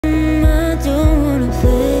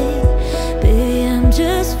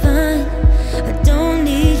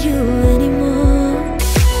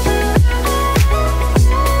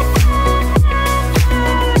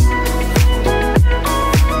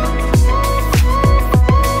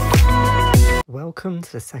Welcome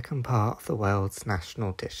to the second part of the world's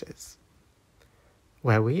national dishes,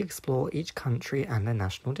 where we explore each country and their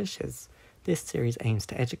national dishes. This series aims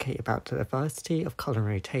to educate about the diversity of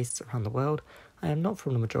culinary tastes around the world. I am not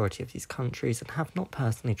from the majority of these countries and have not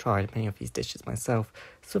personally tried many of these dishes myself,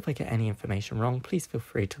 so if I get any information wrong, please feel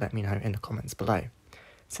free to let me know in the comments below.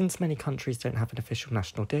 Since many countries don't have an official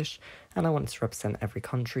national dish, and I wanted to represent every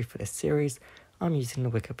country for this series, I'm using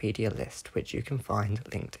the Wikipedia list, which you can find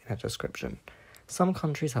linked in the description. Some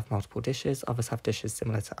countries have multiple dishes, others have dishes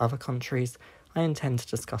similar to other countries. I intend to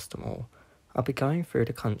discuss them all. I'll be going through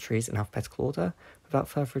the countries in alphabetical order. Without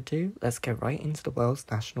further ado, let's get right into the world's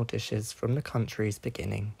national dishes from the countries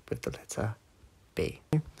beginning with the letter B.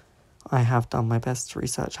 I have done my best to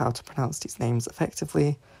research how to pronounce these names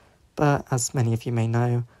effectively, but as many of you may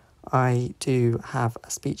know, I do have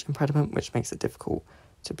a speech impediment which makes it difficult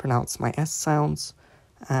to pronounce my S sounds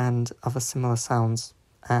and other similar sounds,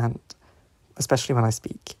 and especially when I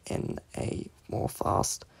speak in a more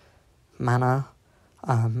fast manner,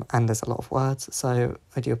 and there's a lot of words, so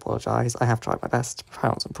I do apologise. I have tried my best to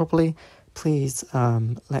pronounce them properly. Please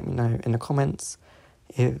let me know in the comments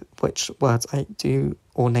which words I do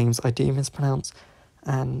or names I do mispronounce,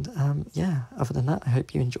 and other than that, I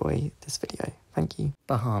hope you enjoy this video. Thank you.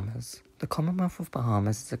 Bahamas. The Commonwealth of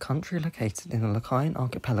Bahamas is a country located in the Lucayan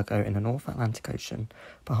Archipelago in the North Atlantic Ocean.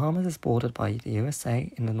 Bahamas is bordered by the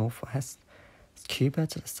USA in the northwest, Cuba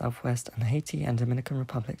to the southwest, and Haiti and Dominican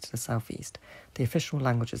Republic to the southeast. The official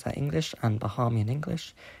languages are English and Bahamian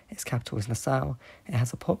English. Its capital is Nassau. It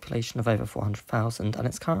has a population of over 400,000, and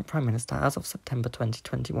its current Prime Minister as of September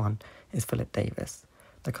 2021 is Philip Davis.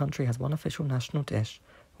 The country has one official national dish,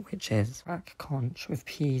 which is crack conch with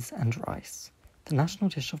peas and rice. The national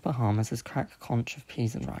dish of Bahamas is crack conch with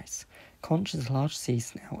peas and rice. Conch is a large sea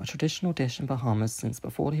snail, a traditional dish in Bahamas since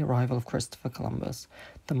before the arrival of Christopher Columbus.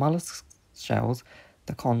 The mollusk shells,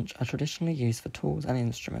 the conch, are traditionally used for tools and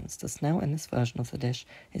instruments. The snail in this version of the dish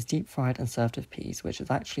is deep fried and served with peas, which is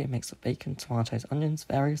actually a mix of bacon, tomatoes, onions,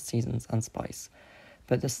 various seasons, and spice.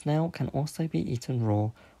 But the snail can also be eaten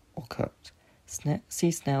raw or cooked.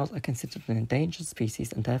 Sea snails are considered an endangered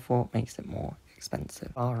species and therefore makes it more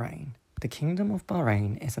expensive. Bahrain. The Kingdom of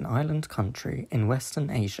Bahrain is an island country in Western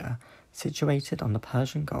Asia, situated on the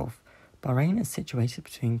Persian Gulf. Bahrain is situated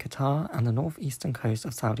between Qatar and the northeastern coast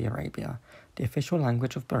of Saudi Arabia. The official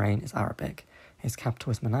language of Bahrain is Arabic. Its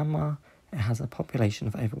capital is Manama. It has a population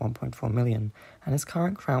of over 1.4 million, and its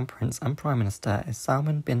current crown prince and prime minister is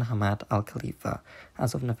Salman bin Hamad Al Khalifa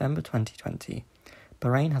as of November 2020.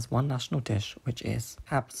 Bahrain has one national dish, which is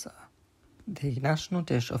kabsa. The national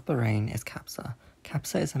dish of Bahrain is kabsa.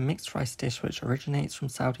 Kabsa is a mixed rice dish which originates from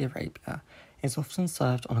Saudi Arabia. It is often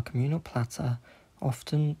served on a communal platter,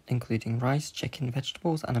 often including rice, chicken,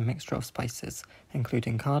 vegetables, and a mixture of spices,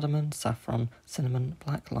 including cardamom, saffron, cinnamon,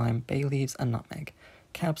 black lime, bay leaves, and nutmeg.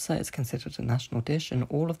 Kabsa is considered a national dish in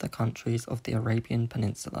all of the countries of the Arabian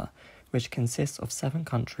Peninsula, which consists of 7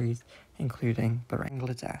 countries, including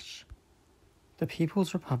Bangladesh. The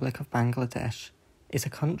People's Republic of Bangladesh is a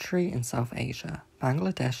country in South Asia.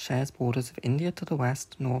 Bangladesh shares borders with India to the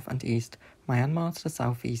west, north and east, Myanmar to the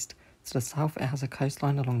southeast. To the south, it has a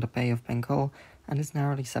coastline along the Bay of Bengal and is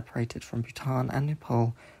narrowly separated from Bhutan and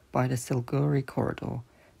Nepal by the Siliguri corridor.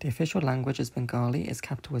 The official language is Bengali. Its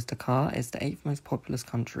capital is Dhaka. It is the 8th most populous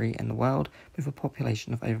country in the world, with a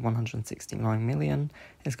population of over 169 million.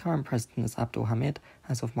 Its current president is Abdul Hamid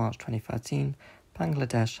as of March 2013.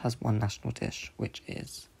 Bangladesh has one national dish, which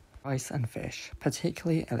is rice and fish,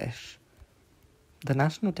 particularly Ilish. The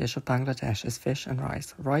national dish of Bangladesh is fish and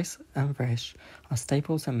rice. Rice and fish are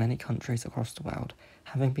staples in many countries across the world,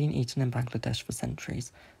 having been eaten in Bangladesh for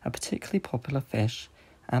centuries. A particularly popular fish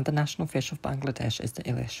and the national fish of Bangladesh is the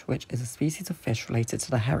Ilish, which is a species of fish related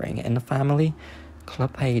to the herring in the family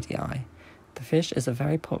Clopaidae. The fish is a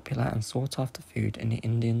very popular and sought-after food in the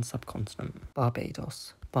Indian subcontinent.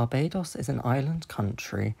 Barbados. Barbados is an island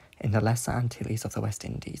country in the Lesser Antilles of the West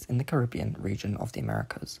Indies, in the Caribbean region of the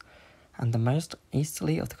Americas, and the most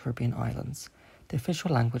easterly of the Caribbean islands. The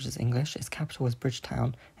official language is English. Its capital is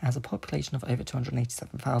Bridgetown. It has a population of over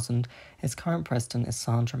 287,000. Its current president is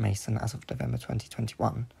Sandra Mason as of November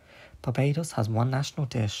 2021. Barbados has one national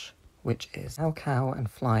dish, which is cow and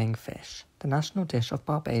flying fish. The national dish of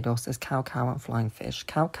Barbados is cow and flying fish.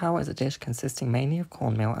 Cow is a dish consisting mainly of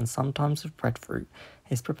cornmeal and sometimes of breadfruit.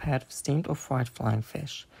 It is prepared with steamed or fried flying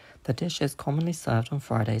fish. The dish is commonly served on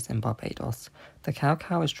Fridays in Barbados. The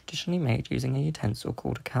cow is traditionally made using a utensil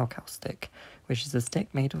called a cow stick, which is a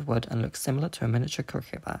stick made of wood and looks similar to a miniature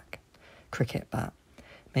cricket bat,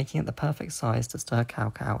 making it the perfect size to stir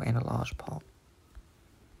cow in a large pot.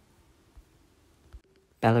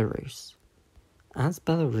 Belarus. As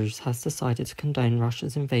Belarus has decided to condone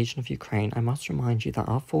Russia's invasion of Ukraine, I must remind you that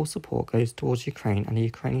our full support goes towards Ukraine and the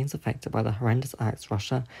Ukrainians affected by the horrendous acts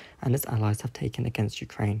Russia and its allies have taken against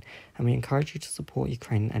Ukraine, and we encourage you to support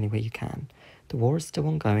Ukraine in any way you can. The war is still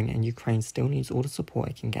ongoing and Ukraine still needs all the support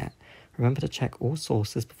it can get. Remember to check all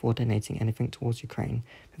sources before donating anything towards Ukraine.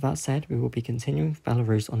 With that said, we will be continuing with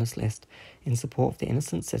Belarus on this list in support of the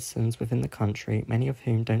innocent citizens within the country, many of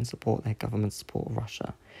whom don't support their government's support of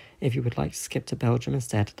Russia. If you would like to skip to Belgium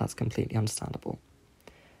instead, that's completely understandable.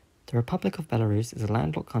 The Republic of Belarus is a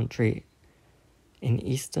landlocked country in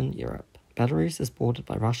Eastern Europe. Belarus is bordered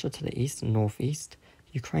by Russia to the east and northeast,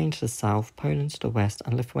 Ukraine to the south, Poland to the west,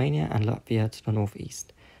 and Lithuania and Latvia to the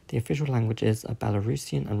northeast. The official languages are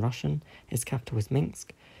Belarusian and Russian. Its capital is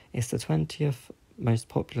Minsk. It's the 20th most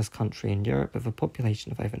populous country in Europe with a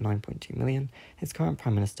population of over 9.2 million. Its current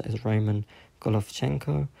prime minister is Roman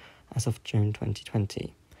Golovchenko as of June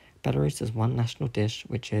 2020. Belarus has one national dish,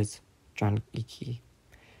 which is draniki.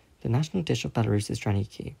 The national dish of Belarus is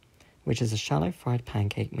draniki, which is a shallow fried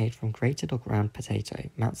pancake made from grated or ground potato,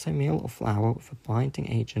 matzo meal or flour with a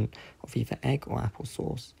binding agent of either egg or apple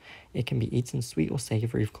sauce. It can be eaten sweet or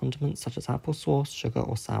savoury with condiments such as apple sauce, sugar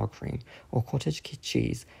or sour cream, or cottage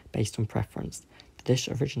cheese based on preference. The dish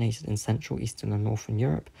originated in Central, Eastern and Northern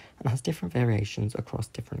Europe and has different variations across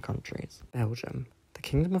different countries. Belgium. The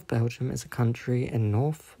Kingdom of Belgium is a country in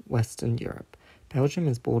northwestern Europe. Belgium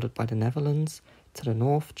is bordered by the Netherlands to the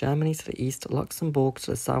north, Germany to the east, Luxembourg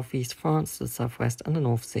to the southeast, France to the southwest, and the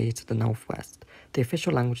North Sea to the northwest. The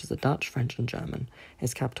official languages are Dutch, French, and German.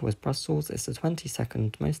 Its capital is Brussels. It's the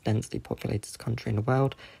 22nd most densely populated country in the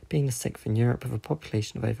world, being the 6th in Europe with a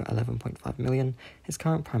population of over 11.5 million. Its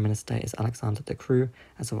current Prime Minister is Alexander De Croo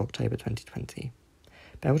as of October 2020.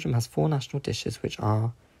 Belgium has 4 national dishes which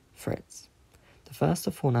are frites. The first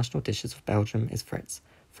of 4 national dishes of Belgium is frites.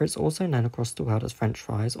 Frites, also known across the world as French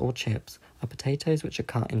fries or chips, are potatoes which are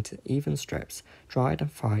cut into even strips, dried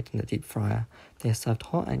and fried in the deep fryer. They are served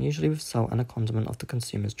hot and usually with salt and a condiment of the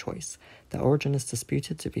consumer's choice. Their origin is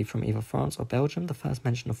disputed to be from either France or Belgium. The first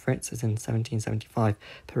mention of frites is in 1775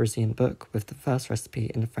 Parisian book, with the first recipe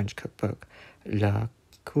in the French cookbook La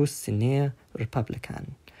Cuisinière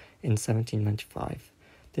Républicaine in 1795.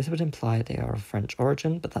 This would imply they are of French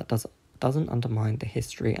origin, but that doesn't undermine the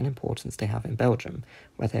history and importance they have in Belgium,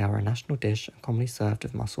 where they are a national dish and commonly served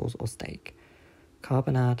with mussels or steak.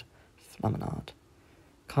 Carbonade Flamanade.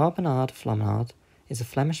 Carbonade Flamanade is a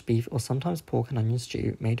Flemish beef or sometimes pork and onion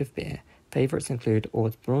stew made with beer. Favourites include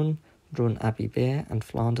Oudbrun, Brun Abbey beer, and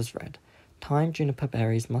Flanders red. Thyme, juniper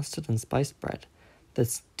berries, mustard, and spiced bread.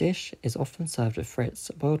 This dish is often served with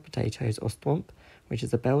frites, boiled potatoes, or stomp, which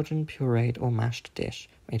is a Belgian pureed or mashed dish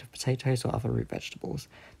made of potatoes or other root vegetables.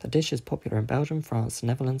 The dish is popular in Belgium, France,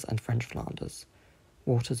 Netherlands, and French Flanders.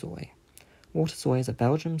 Waterzooi. Waterzooi is a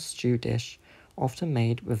Belgian stew dish often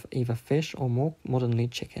made with either fish or more modernly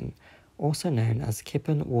chicken, also known as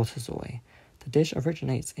kippen waterzooi. The dish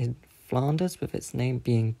originates in Flanders, with its name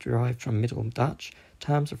being derived from Middle Dutch,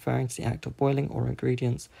 terms referring to the act of boiling or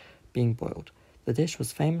ingredients being boiled. The dish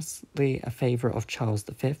was famously a favourite of Charles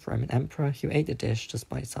V, Roman Emperor, who ate the dish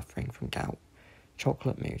despite suffering from gout.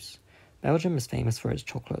 Chocolate mousse. Belgium is famous for its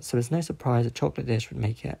chocolate, so it's no surprise a chocolate dish would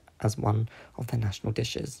make it as one of their national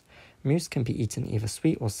dishes. Mousse can be eaten either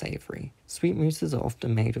sweet or savoury. Sweet mousses are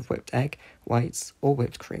often made with whipped egg, whites, or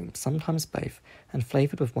whipped cream, sometimes both, and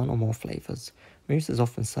flavoured with one or more flavours. Mousse is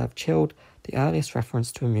often served chilled. The earliest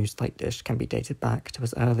reference to a mousse-like dish can be dated back to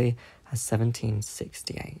as early as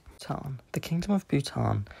 1768. Bhutan. The Kingdom of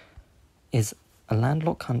Bhutan is a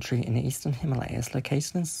landlocked country in the eastern Himalayas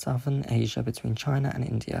located in southern Asia between China and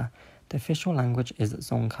India. The official language is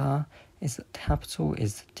Dzongkha. Its capital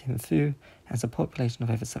is Thimphu, has a population of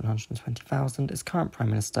over 720,000. Its current Prime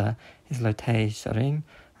Minister is Lotay Tshering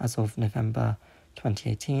as of November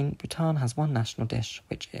 2018. Bhutan has one national dish,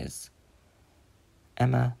 which is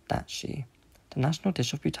Emma Dachi. The national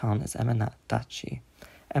dish of Bhutan is Emma Dachi.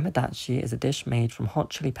 Emma Dachi is a dish made from hot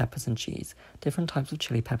chili peppers and cheese. Different types of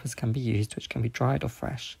chili peppers can be used, which can be dried or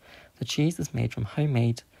fresh. The cheese is made from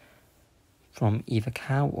either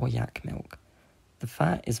cow or yak milk. The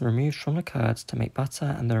fat is removed from the curd to make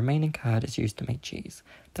butter, and the remaining curd is used to make cheese.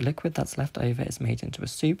 The liquid that's left over is made into a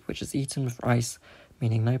soup, which is eaten with rice,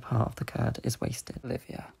 meaning no part of the curd is wasted.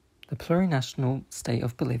 Bolivia. The plurinational state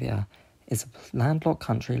of Bolivia is a landlocked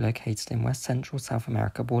country located in west-central South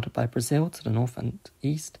America, bordered by Brazil to the north and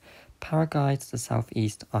east, Paraguay to the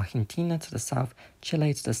southeast, Argentina to the south,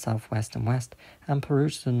 Chile to the southwest and west, and Peru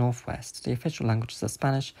to the northwest. The official languages are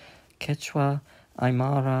Spanish, Quechua,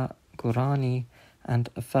 Aymara, Guarani, and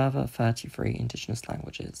a further 33 indigenous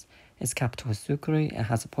languages. Its capital is Sucre. It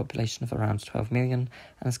has a population of around 12 million,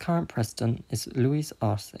 and its current president is Luis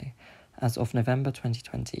Arce as of November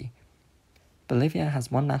 2020. Bolivia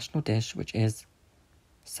has one national dish, which is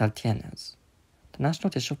salteñas. The national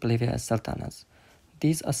dish of Bolivia is salteñas.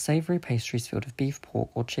 These are savoury pastries filled with beef, pork,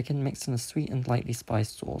 or chicken mixed in a sweet and lightly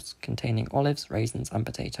spiced sauce containing olives, raisins, and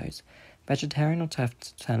potatoes. Vegetarian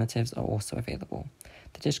alternatives are also available.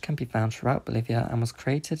 The dish can be found throughout Bolivia and was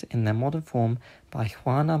created in their modern form by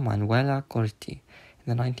Juana Manuela Corti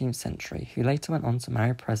in the 19th century, who later went on to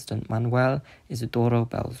marry President Manuel Isidoro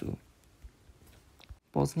Belzu.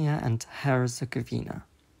 Bosnia and Herzegovina.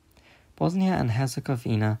 Bosnia and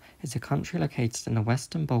Herzegovina is a country located in the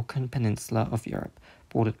Western Balkan Peninsula of Europe,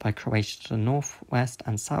 bordered by Croatia to the north, west,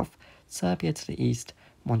 and south, Serbia to the east,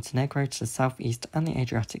 Montenegro to the southeast, and the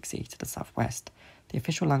Adriatic Sea to the southwest. The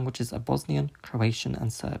official languages are Bosnian, Croatian,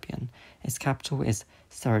 and Serbian. Its capital is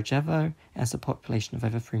Sarajevo. It has a population of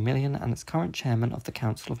over 3 million, and its current chairman of the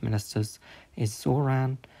Council of Ministers is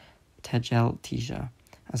Zoran Tejeltija,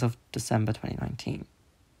 as of December 2019.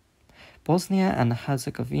 Bosnia and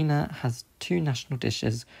Herzegovina has two national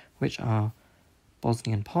dishes, which are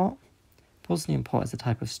Bosnian pot. Bosnian pot is a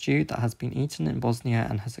type of stew that has been eaten in Bosnia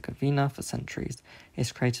and Herzegovina for centuries. It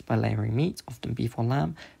is created by layering meat, often beef or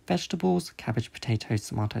lamb, vegetables, cabbage, potatoes,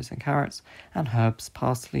 tomatoes and carrots, and herbs,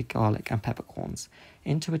 parsley, garlic and peppercorns,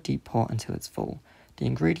 into a deep pot until it's full. The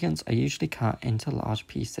ingredients are usually cut into large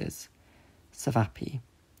pieces. Cevapi.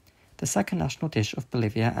 The second national dish of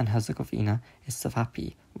Bolivia and Herzegovina is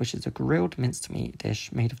cevapi, which is a grilled minced meat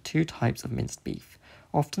dish made of two types of minced beef,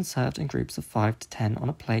 often served in groups of 5 to 10 on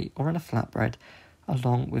a plate or in a flatbread,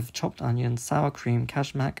 along with chopped onions, sour cream,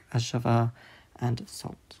 kajmak, ajava, and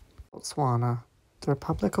salt. Botswana. The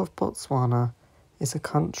Republic of Botswana is a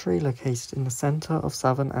country located in the centre of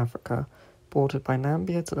southern Africa, bordered by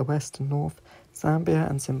Namibia to the west and north, Zambia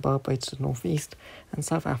and Zimbabwe to the northeast, and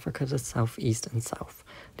South Africa to the southeast and south.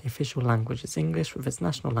 The official language is English, with its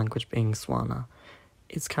national language being Tswana.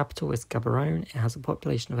 Its capital is Gaborone. It has a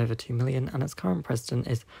population of over 2 million, and its current president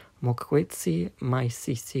is Mokgweetsi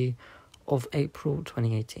Masisi of April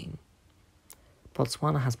 2018.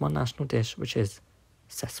 Botswana has one national dish, which is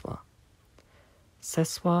seswa.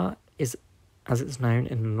 Seswa is, as it's known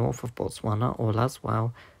in the north of Botswana, or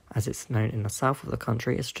laswau, as it's known in the south of the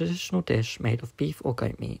country, is a traditional dish made of beef or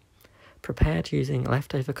goat meat, prepared using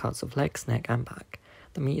leftover cuts of legs, neck and back.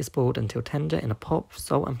 The meat is boiled until tender in a pot,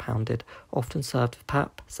 salt and pounded, often served with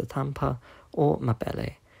pap, satampa, or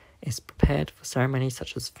mabele. It is prepared for ceremonies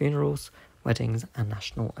such as funerals, weddings, and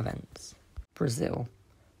national events. Brazil.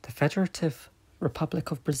 The Federative Republic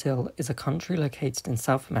of Brazil is a country located in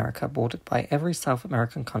South America, bordered by every South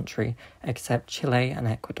American country except Chile and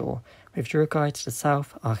Ecuador, with Uruguay to the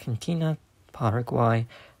south, Argentina, Paraguay,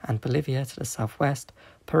 and Bolivia to the southwest,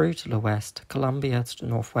 Peru to the west, Colombia to the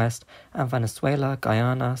northwest, and Venezuela,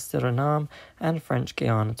 Guyana, Suriname, and French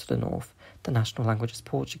Guiana to the north. The national language is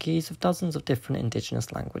Portuguese, with dozens of different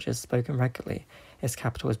indigenous languages spoken regularly. Its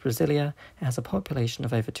capital is Brasilia. It has a population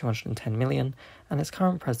of over 210 million, and its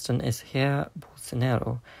current president is Jair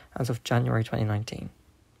Bolsonaro as of January 2019.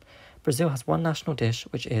 Brazil has one national dish,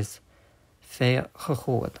 which is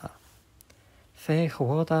feijoada.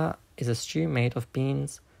 Feijoada is a stew made of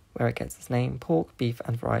beans, where it gets its name, pork, beef,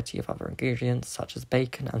 and a variety of other ingredients, such as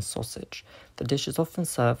bacon and sausage. The dish is often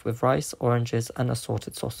served with rice, oranges, and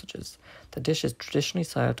assorted sausages. The dish is traditionally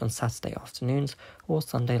served on Saturday afternoons or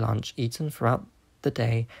Sunday lunch, eaten throughout the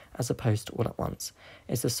day as opposed to all at once.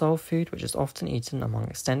 It's a soul food which is often eaten among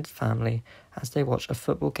extended family as they watch a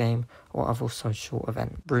football game or other social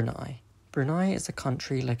event. Brunei. Brunei is a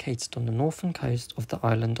country located on the northern coast of the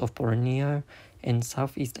island of Borneo in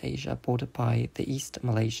Southeast Asia, bordered by the East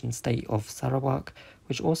Malaysian state of Sarawak,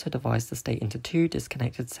 which also divides the state into two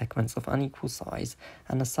disconnected segments of unequal size,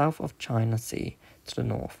 and the South of China Sea to the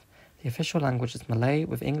north. The official language is Malay,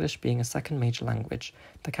 with English being a second major language.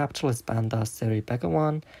 The capital is Bandar Seri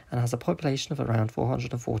Begawan and has a population of around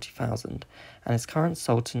 440,000, and its current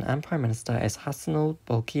Sultan and Prime Minister is Hassanal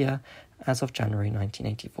Bolkiah as of January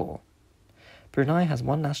 1984. Brunei has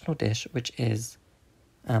one national dish, which is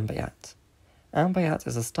ambayat. Ambayat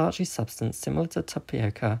is a starchy substance similar to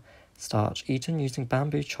tapioca starch, eaten using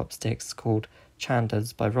bamboo chopsticks called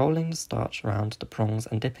chandas by rolling the starch around the prongs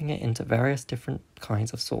and dipping it into various different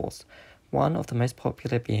kinds of sauce, one of the most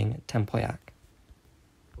popular being tempoyak.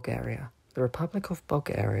 Bulgaria. The Republic of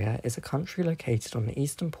Bulgaria is a country located on the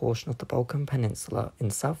eastern portion of the Balkan Peninsula in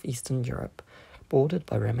southeastern Europe, bordered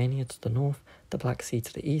by Romania to the north, the Black Sea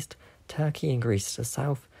to the east, Turkey and Greece to the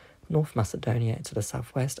south, North Macedonia to the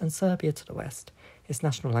southwest, and Serbia to the west. Its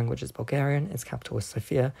national language is Bulgarian, its capital is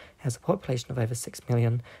Sofia, it has a population of over 6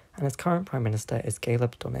 million, and its current prime minister is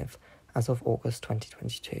Galeb Donev, as of August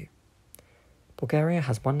 2022. Bulgaria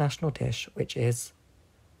has one national dish, which is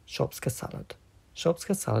shopska salad.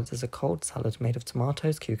 Shopska salad is a cold salad made of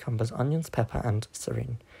tomatoes, cucumbers, onions, pepper, and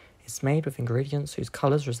sarin. It's made with ingredients whose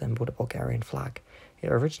colours resemble the Bulgarian flag.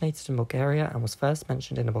 It originated in Bulgaria and was first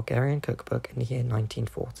mentioned in a Bulgarian cookbook in the year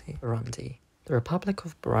 1940. Burundi. The Republic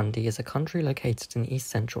of Burundi is a country located in East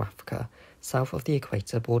Central Africa, south of the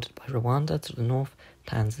equator, bordered by Rwanda to the north,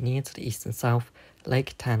 Tanzania to the east and south,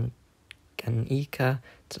 Lake Tanganyika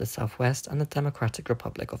to the southwest, and the Democratic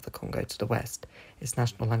Republic of the Congo to the west. Its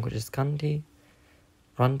national language is Rundi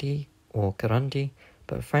or Kirundi,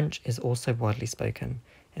 but French is also widely spoken.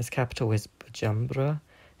 Its capital is Bujumbura.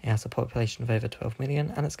 It has a population of over 12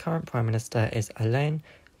 million, and its current prime minister is Alain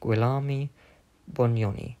Guillaume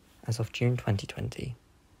Bunyoni, as of June 2020.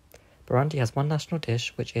 Burundi has one national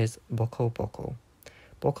dish, which is boko boko.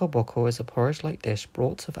 Boko boko is a porridge-like dish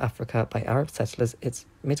brought to Africa by Arab settlers, its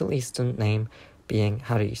Middle Eastern name being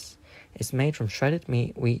haris. It's made from shredded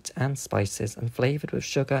meat, wheat, and spices, and flavoured with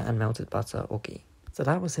sugar and melted butter or ghee. So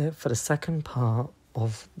that was it for the second part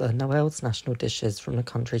of the Noel's national dishes from the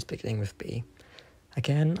countries beginning with B.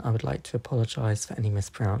 Again, I would like to apologise for any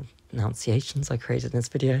mispronunciations I created in this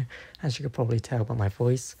video. As you could probably tell by my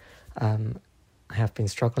voice, I have been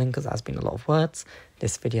struggling because there has been a lot of words.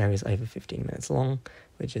 This video is over 15 minutes long,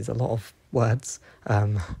 which is a lot of words,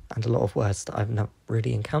 and a lot of words that I've not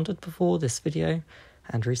really encountered before this video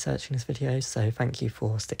and researching this video, so thank you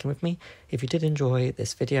for sticking with me. If you did enjoy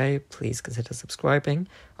this video, please consider subscribing.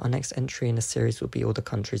 Our next entry in the series will be all the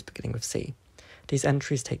countries beginning with C. These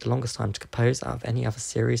entries take the longest time to compose out of any other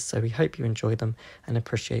series, so we hope you enjoy them and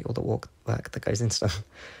appreciate all the work that goes into them.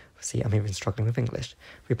 See, I'm even struggling with English.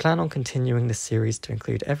 We plan on continuing this series to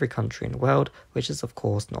include every country in the world, which is of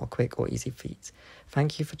course not a quick or easy feat.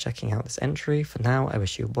 Thank you for checking out this entry. For now, I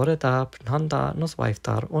wish you Borodar, Prnhanda,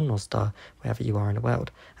 Noswaiftar or Nosdar, wherever you are in the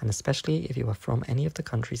world, and especially if you are from any of the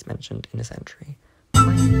countries mentioned in this entry.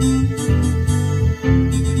 Bye.